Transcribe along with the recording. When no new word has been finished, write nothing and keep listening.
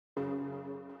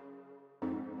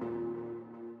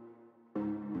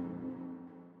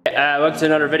Welcome to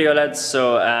another video, lads.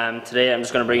 So today I'm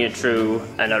just going to bring you through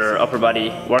another upper body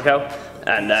workout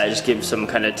and just give some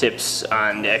kind of tips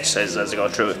on the exercises as I go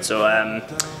through it. So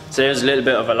today was a little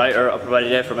bit of a lighter upper body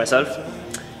day for myself.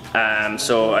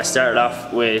 So I started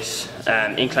off with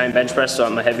incline bench press. So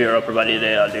on my heavier upper body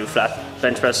day I'll do flat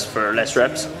bench press for less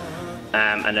reps,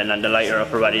 and then on the lighter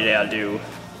upper body day I'll do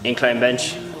incline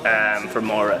bench for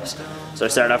more reps. So I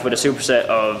started off with a superset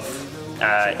of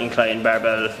incline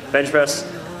barbell bench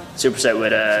press, superset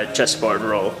with a chest supported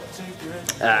row.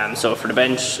 So for the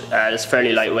bench, it's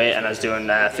fairly lightweight, and I was doing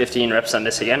 15 reps on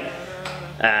this again.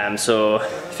 So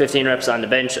 15 reps on the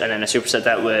bench, and then I superset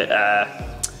that with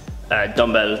a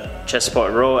dumbbell chest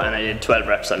supported row, and I did 12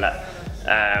 reps on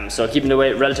that. So keeping the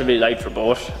weight relatively light for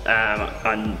both.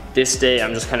 On this day,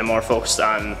 I'm just kind of more focused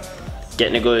on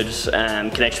getting a good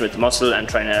connection with the muscle and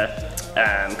trying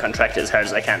to contract it as hard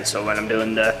as I can. So when I'm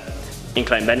doing the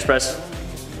incline bench press,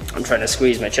 I'm trying to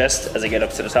squeeze my chest as I get up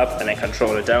to the top, and then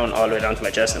control it down all the way down to my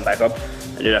chest and back up.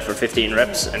 I do that for 15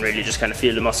 reps and really just kind of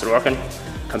feel the muscle working,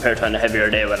 compared to on a heavier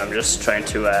day when I'm just trying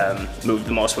to move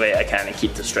the most weight I can and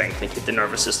keep the strength and keep the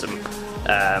nervous system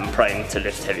primed to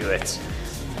lift heavy weights.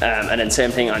 And then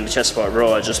same thing on the chest support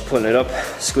row, I just pull it up,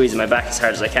 squeezing my back as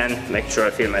hard as I can, making sure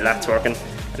I feel my lats working,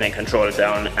 and then control it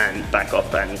down and back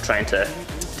up, and trying to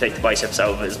take the biceps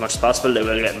out of it as much as possible. They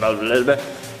will get involved a little bit,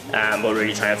 but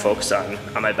really trying to focus on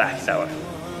my back that one.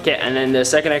 Okay, and then the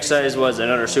second exercise was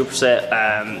another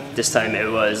superset. This time it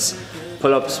was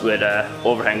pull-ups with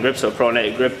overhand grip, so a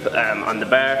pronated grip on the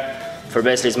bar for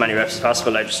basically as many reps as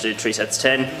possible. I just did 3 sets of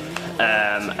 10,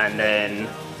 and then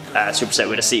superset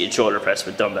with a seated shoulder press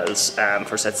with dumbbells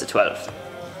for sets of 12.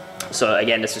 So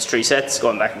again, this was 3 sets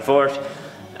going back and forth,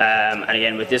 and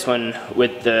again with this one,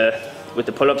 with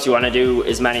the pull-ups, you want to do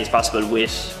as many as possible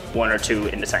with 1 or 2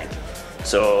 in the tank.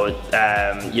 So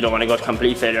you don't want to go to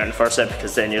complete failure on the first set,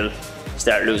 because then you'll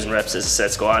start losing reps as the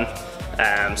sets go on.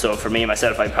 So for me,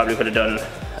 myself, I probably could have done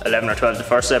 11 or 12 the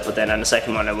first set, but then on the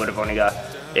second one I would have only got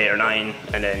 8 or 9,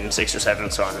 and then 6 or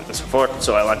 7, so on and so forth.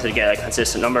 So I wanted to get a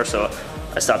consistent number, so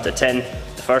I stopped at 10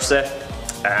 the first set,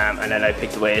 and then I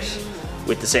picked the weight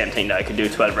with the same thing that I could do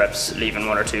 12 reps, leaving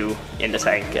 1 or 2 in the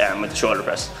tank with the shoulder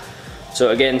press.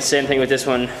 So again, same thing with this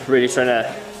one, really trying to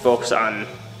focus on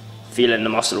feeling the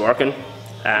muscle working.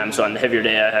 So on the heavier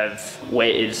day I have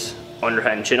weighted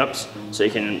underhand chin-ups, so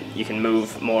you can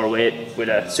move more weight with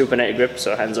a supinated grip,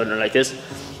 so hands under like this.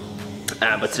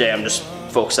 But today I'm just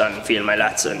focused on feeling my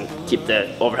lats and keep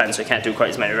the overhand, so I can't do quite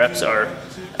as many reps or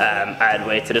add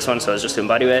weight to this one, so I was just doing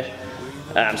body weight.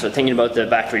 So thinking about the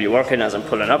back really working as I'm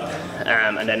pulling up,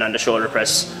 and then on the shoulder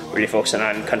press, really focusing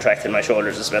on contracting my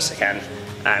shoulders as best I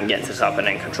can, getting to the top and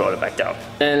then control it back down.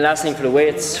 And last thing for the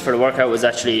weights for the workout was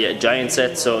actually a giant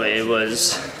set, so it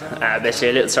was basically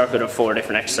a little circuit of 4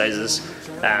 different exercises,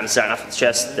 starting off with the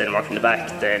chest, then working the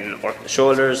back, then working the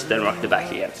shoulders, then working the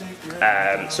back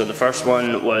again. So the first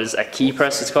one was a key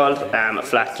press, it's called, a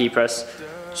flat key press.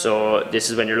 So this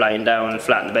is when you're lying down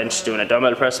flat on the bench doing a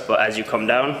dumbbell press, but as you come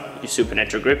down, you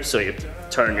supinate your grip, so you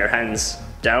turn your hands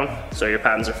down, so your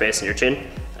palms are facing your chin,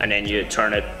 and then you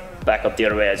turn it back up the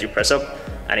other way as you press up.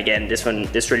 And again, this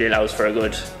really allows for a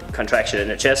good contraction in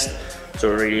the chest, so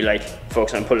we're really like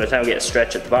focusing on pulling it down, get a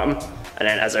stretch at the bottom, and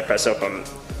then as I press up, I'm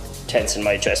tensing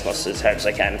my chest muscles as hard as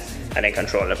I can, and then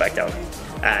control it back down.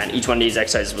 And each one of these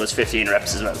exercises was 15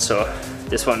 reps as well, so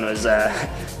this one was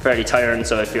fairly tiring.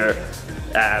 So if you're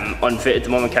unfit at the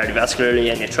moment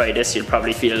cardiovascularly and you try this, you'll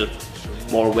probably feel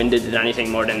more winded than anything,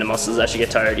 more than the muscles as you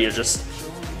get tired. You'll just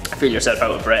feel yourself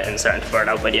out of breath and starting to burn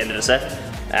out by the end of the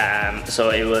set.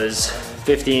 So it was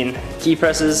 15 key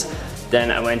presses,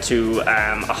 then I went to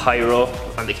a high row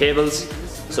on the cables.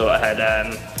 So I had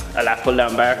a lat pull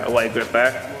down bar, a wide grip bar,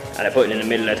 and I put it in the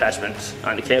middle attachment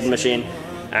on the cable machine,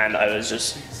 and I was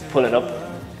just pulling up,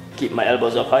 keeping my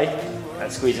elbows up high and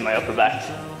squeezing my upper back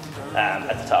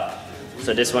at the top.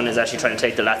 So this one is actually trying to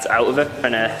take the lats out of it,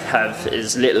 trying to have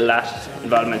as little lat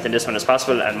involvement in this one as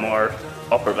possible and more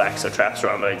upper back, so traps,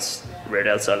 rhomboids, rear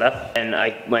delts, all that. And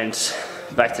I went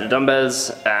back to the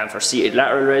dumbbells for seated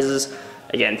lateral raises.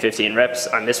 Again, 15 reps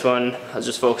on this one. I was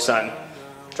just focused on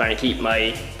trying to keep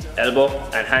my elbow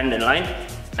and hand in line,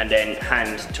 and then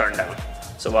hand turned down.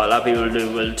 So what a lot of people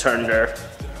do will turn their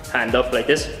hand up like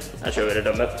this. I'll show you with a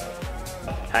dumbbell.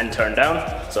 Hand turned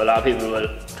down. So a lot of people will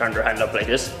turn their hand up like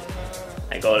this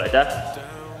and go like that,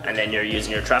 and then you're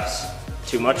using your traps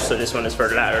too much. So this one is for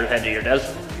the lateral head of your delt.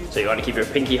 So you want to keep your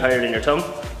pinky higher than your thumb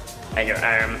and your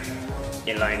arm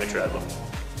in line with your elbow.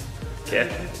 Okay,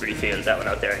 really feel that one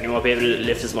out there, and you won't be able to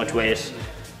lift as much weight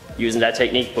using that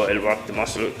technique, but it'll work the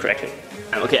muscle correctly.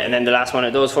 Okay, and then the last one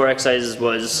of those 4 exercises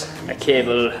was a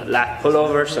cable lat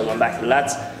pullover, so going back to the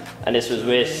lats, and this was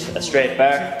with a straight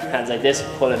bar, hands like this,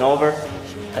 pulling over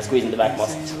and squeezing the back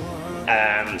muscles.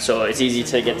 So it's easy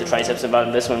to get the triceps involved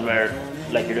in this one, where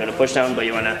like you're doing a push down, but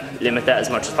you want to limit that as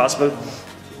much as possible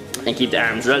and keep the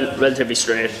arms relatively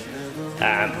straight.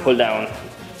 Pull down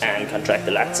and contract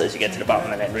the lats as you get to the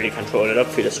bottom, and then really control it up.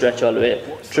 Feel the stretch all the way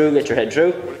through, get your head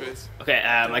through. Okay,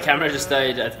 my camera just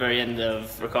died at the very end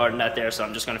of recording that there, so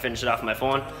I'm just going to finish it off on my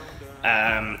phone.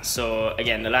 So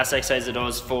again, the last exercise of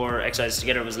those 4 exercises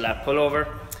together was a lat pullover,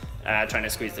 trying to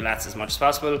squeeze the lats as much as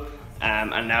possible.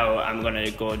 And now I'm going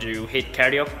to go do HIIT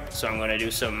cardio, so I'm going to do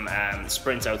some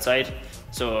sprints outside.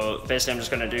 So basically I'm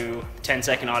just going to do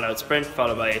 10-second all-out sprint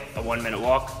followed by a 1-minute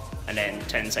walk, and then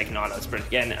 10-second all-out sprint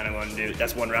again, and I'm going to do,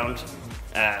 that's 1 round.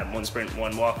 1 sprint,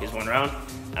 1 walk is 1 round,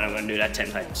 and I'm going to do that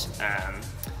 10 times.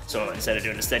 So instead of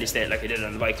doing a steady state like I did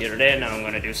on the bike the other day, now I'm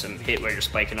going to do some HIIT where you're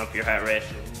spiking up your heart rate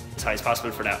as high as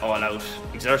possible for that all-out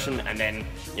exertion, and then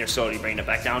you're slowly bringing it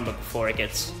back down, but before it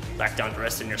gets back down to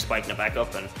resting, you're spiking it back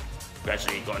up and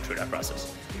gradually going through that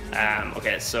process.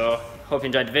 Okay, so hope you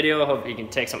enjoyed the video, hope you can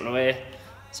take something away.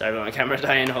 Sorry about my camera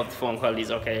dying, hope the phone quality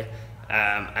is okay,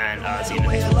 and I'll see you in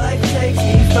the next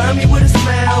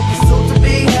one.